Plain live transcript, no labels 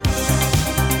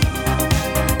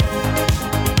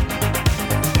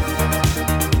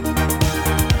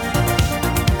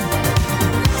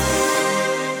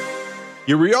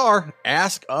Here we are.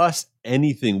 Ask us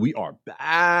anything. We are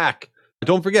back.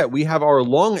 Don't forget, we have our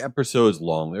long episodes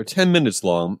They're 10 minutes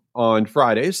long on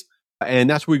Fridays. And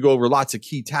that's where we go over lots of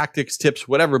key tactics, tips,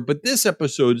 whatever. But this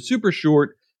episode is super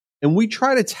short. And we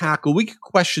try to tackle, we get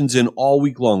questions in all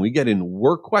week long. We get in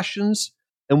work questions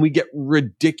and we get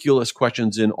ridiculous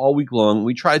questions in all week long.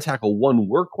 We try to tackle one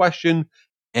work question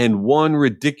and one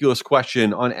ridiculous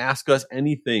question on Ask Us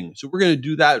Anything. So we're going to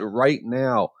do that right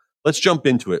now. Let's jump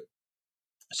into it.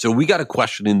 So we got a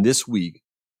question in this week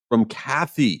from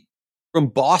Kathy from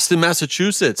Boston,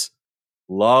 Massachusetts.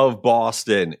 Love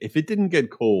Boston. If it didn't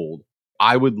get cold,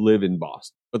 I would live in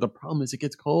Boston. But the problem is it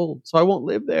gets cold, so I won't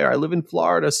live there. I live in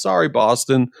Florida. Sorry,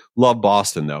 Boston. Love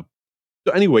Boston, though.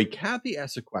 So anyway, Kathy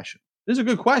asked a question. This is a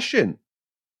good question.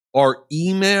 Are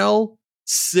email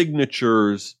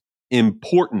signatures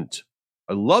important?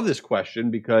 I love this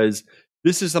question because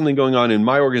this is something going on in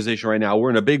my organization right now.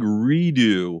 We're in a big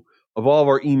redo of all of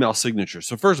our email signatures.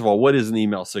 So first of all, what is an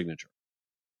email signature?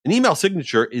 An email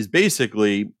signature is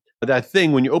basically that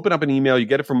thing when you open up an email, you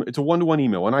get it from, it's a one-to-one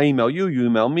email. When I email you, you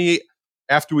email me.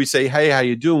 After we say, hey, how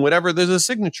you doing? Whatever, there's a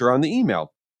signature on the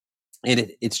email.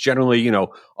 And it's generally,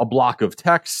 a block of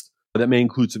text that may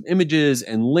include some images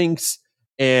and links.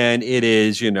 And it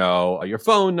is, your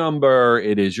phone number.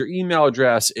 It is your email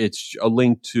address. It's a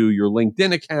link to your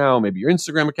LinkedIn account, maybe your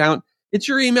Instagram account. It's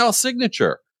your email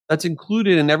signature that's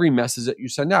included in every message that you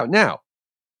send out. Now,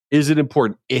 is it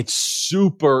important? It's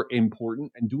super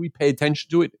important. And do we pay attention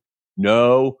to it?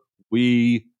 No,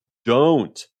 we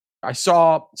don't. I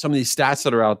saw some of these stats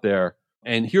that are out there,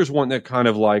 and here's one that kind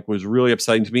of was really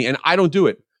upsetting to me, and I don't do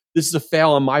it. This is a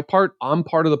fail on my part. I'm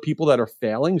part of the people that are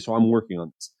failing, so I'm working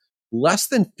on this. Less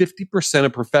than 50%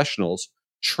 of professionals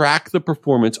track the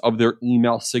performance of their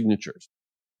email signatures.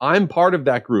 I'm part of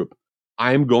that group.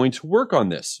 I'm going to work on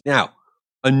this. Now,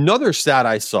 another stat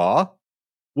I saw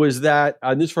was that,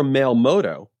 and this is from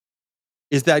MailMoto,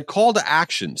 is that call to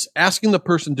actions, asking the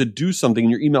person to do something in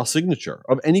your email signature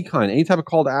of any kind, any type of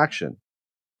call to action.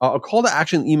 A call to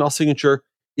action email signature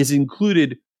is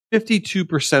included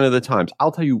 52% of the times.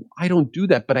 I'll tell you, I don't do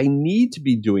that, but I need to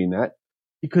be doing that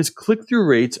because click-through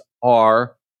rates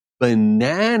are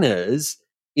bananas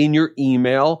in your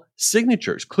email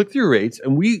signatures. Click-through rates,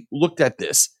 and we looked at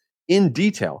this in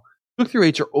detail, click-through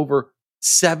rates are over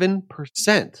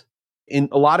 7%. In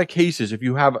a lot of cases, if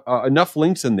you have enough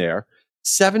links in there,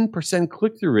 7%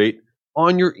 click-through rate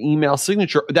on your email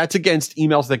signature. That's against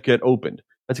emails that get opened.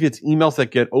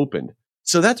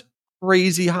 So that's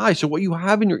crazy high. So what you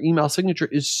have in your email signature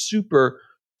is super,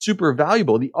 super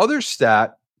valuable. The other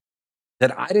stat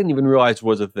that I didn't even realize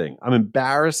was a thing. I'm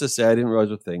embarrassed to say I didn't realize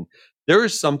was a thing. There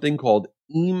is something called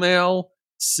email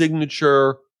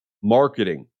signature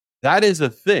marketing. That is a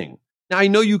thing. Now, I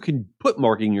know you can put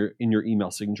marketing in your email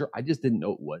signature. I just didn't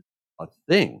know it was a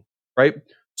thing, right?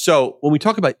 So when we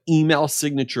talk about email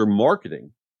signature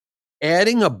marketing,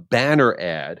 adding a banner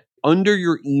ad under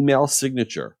your email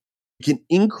signature can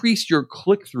increase your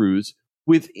click-throughs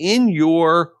within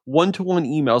your one-to-one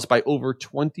emails by over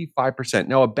 25%.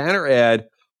 Now, a banner ad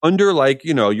under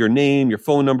your name, your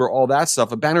phone number, all that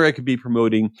stuff, a banner ad could be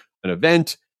promoting an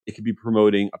event. It could be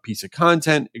promoting a piece of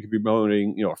content. It could be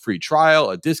promoting, a free trial,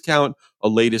 a discount, a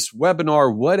latest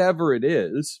webinar, whatever it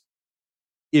is.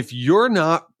 If you're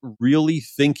not really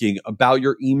thinking about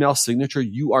your email signature,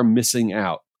 you are missing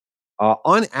out.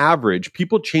 On average,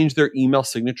 people change their email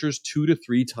signatures 2 to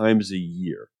 3 times a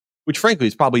year, which frankly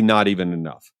is probably not even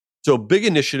enough. So a big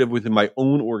initiative within my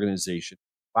own organization.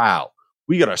 Wow,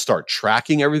 we got to start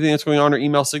tracking everything that's going on in our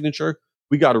email signature.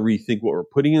 We got to rethink what we're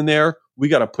putting in there. We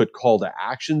got to put call to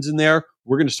actions in there.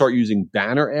 We're going to start using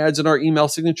banner ads in our email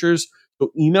signatures.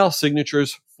 So email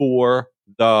signatures for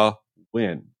the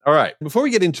win. All right. Before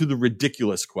we get into the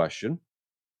ridiculous question,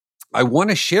 I want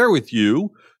to share with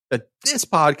you that this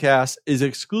podcast is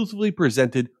exclusively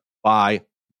presented by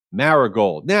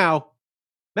Marigold. Now,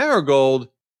 Marigold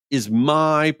is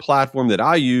my platform that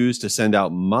I use to send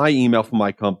out my email from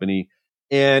my company.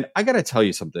 And I got to tell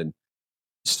you something.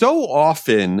 So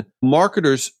often,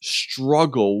 marketers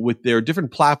struggle with their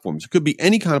different platforms. It could be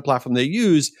any kind of platform they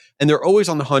use, and they're always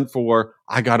on the hunt for,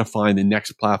 I got to find the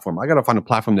next platform. I got to find a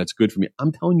platform that's good for me.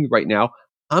 I'm telling you right now,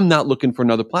 I'm not looking for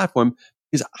another platform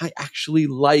because I actually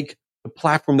like the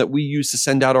platform that we use to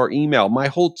send out our email. My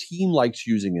whole team likes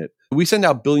using it. We send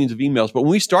out billions of emails, but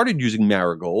when we started using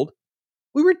Marigold,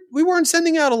 we weren't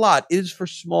sending out a lot. It is for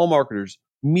small marketers,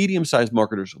 medium-sized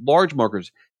marketers, large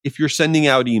marketers. If you're sending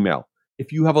out email,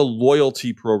 if you have a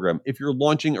loyalty program, if you're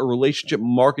launching a relationship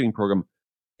marketing program,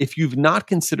 if you've not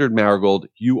considered Marigold,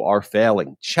 you are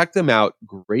failing. Check them out.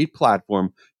 Great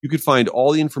platform. You can find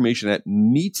all the information at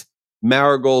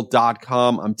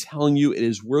meetmarigold.com. I'm telling you, it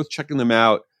is worth checking them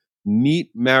out.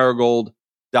 Meetmarigold.com.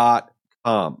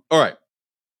 All right.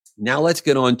 Now let's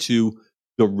get on to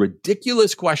the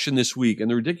ridiculous question this week.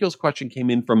 And the ridiculous question came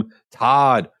in from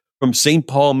Todd from St.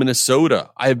 Paul, Minnesota.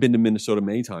 I have been to Minnesota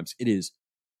many times. It is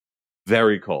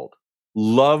very cold.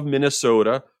 Love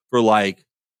Minnesota for like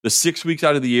the 6 weeks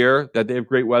out of the year that they have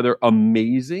great weather.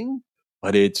 Amazing,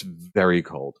 but it's very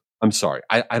cold. I'm sorry.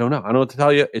 I don't know. I don't know what to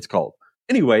tell you. It's cold.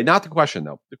 Anyway, not the question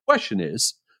though. The question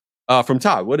is from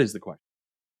Todd. What is the question?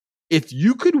 If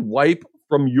you could wipe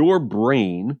from your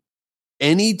brain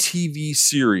any TV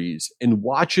series and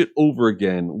watch it over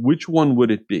again, which one would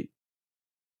it be?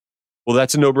 Well,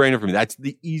 that's a no-brainer for me. That's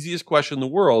the easiest question in the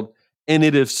world, and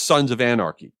it is Sons of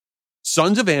Anarchy.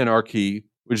 Sons of Anarchy,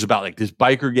 which is about like this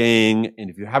biker gang, and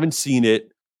if you haven't seen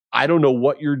it, I don't know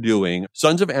what you're doing.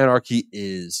 Sons of Anarchy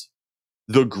is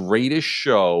the greatest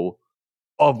show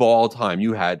of all time.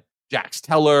 You had Jax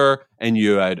Teller, and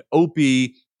you had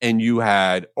Opie, and you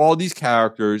had all these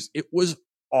characters. It was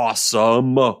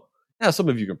awesome. Now, some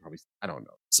of you can probably, I don't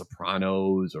know,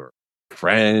 Sopranos or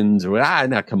Friends or,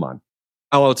 now come on.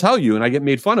 I will tell you, and I get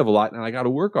made fun of a lot, and I got to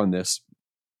work on this.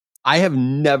 I have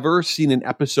never seen an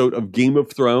episode of Game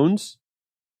of Thrones.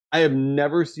 I have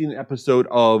never seen an episode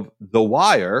of The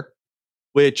Wire,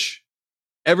 which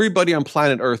everybody on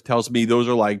planet Earth tells me those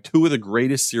are like two of the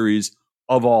greatest series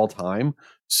of all time.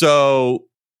 So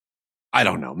I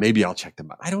don't know. Maybe I'll check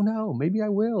them out. I don't know. Maybe I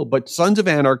will. But Sons of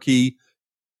Anarchy,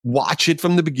 watch it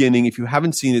from the beginning. If you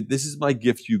haven't seen it, this is my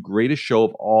gift to you. Greatest show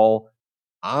of all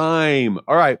time.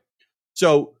 All right.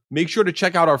 So make sure to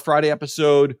check out our Friday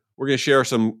episode. We're going to share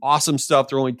some awesome stuff.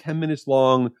 They're only 10 minutes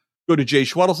long. Go to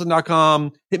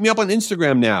jayschwedelson.com. Hit me up on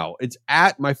Instagram now. It's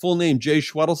at my full name, Jay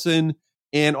Schwedelson.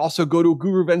 And also go to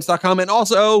guruevents.com and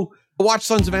also watch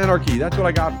Sons of Anarchy. That's what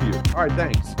I got for you. All right,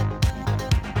 thanks.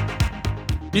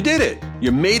 You did it.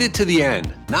 You made it to the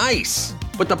end. Nice.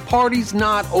 But the party's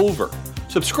not over.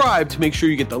 Subscribe to make sure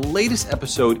you get the latest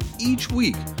episode each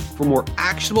week for more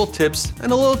actionable tips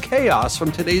and a little chaos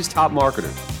from today's top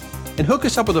marketers. And hook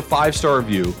us up with a 5-star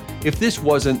review if this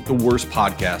wasn't the worst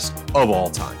podcast of all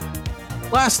time.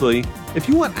 Lastly, if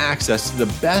you want access to the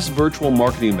best virtual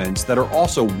marketing events that are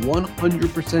also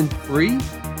 100% free,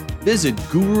 visit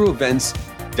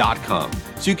guruevents.com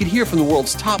so you can hear from the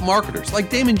world's top marketers like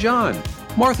Damon John,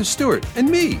 Martha Stewart, and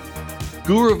me.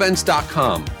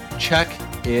 guruevents.com. Check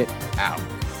it out.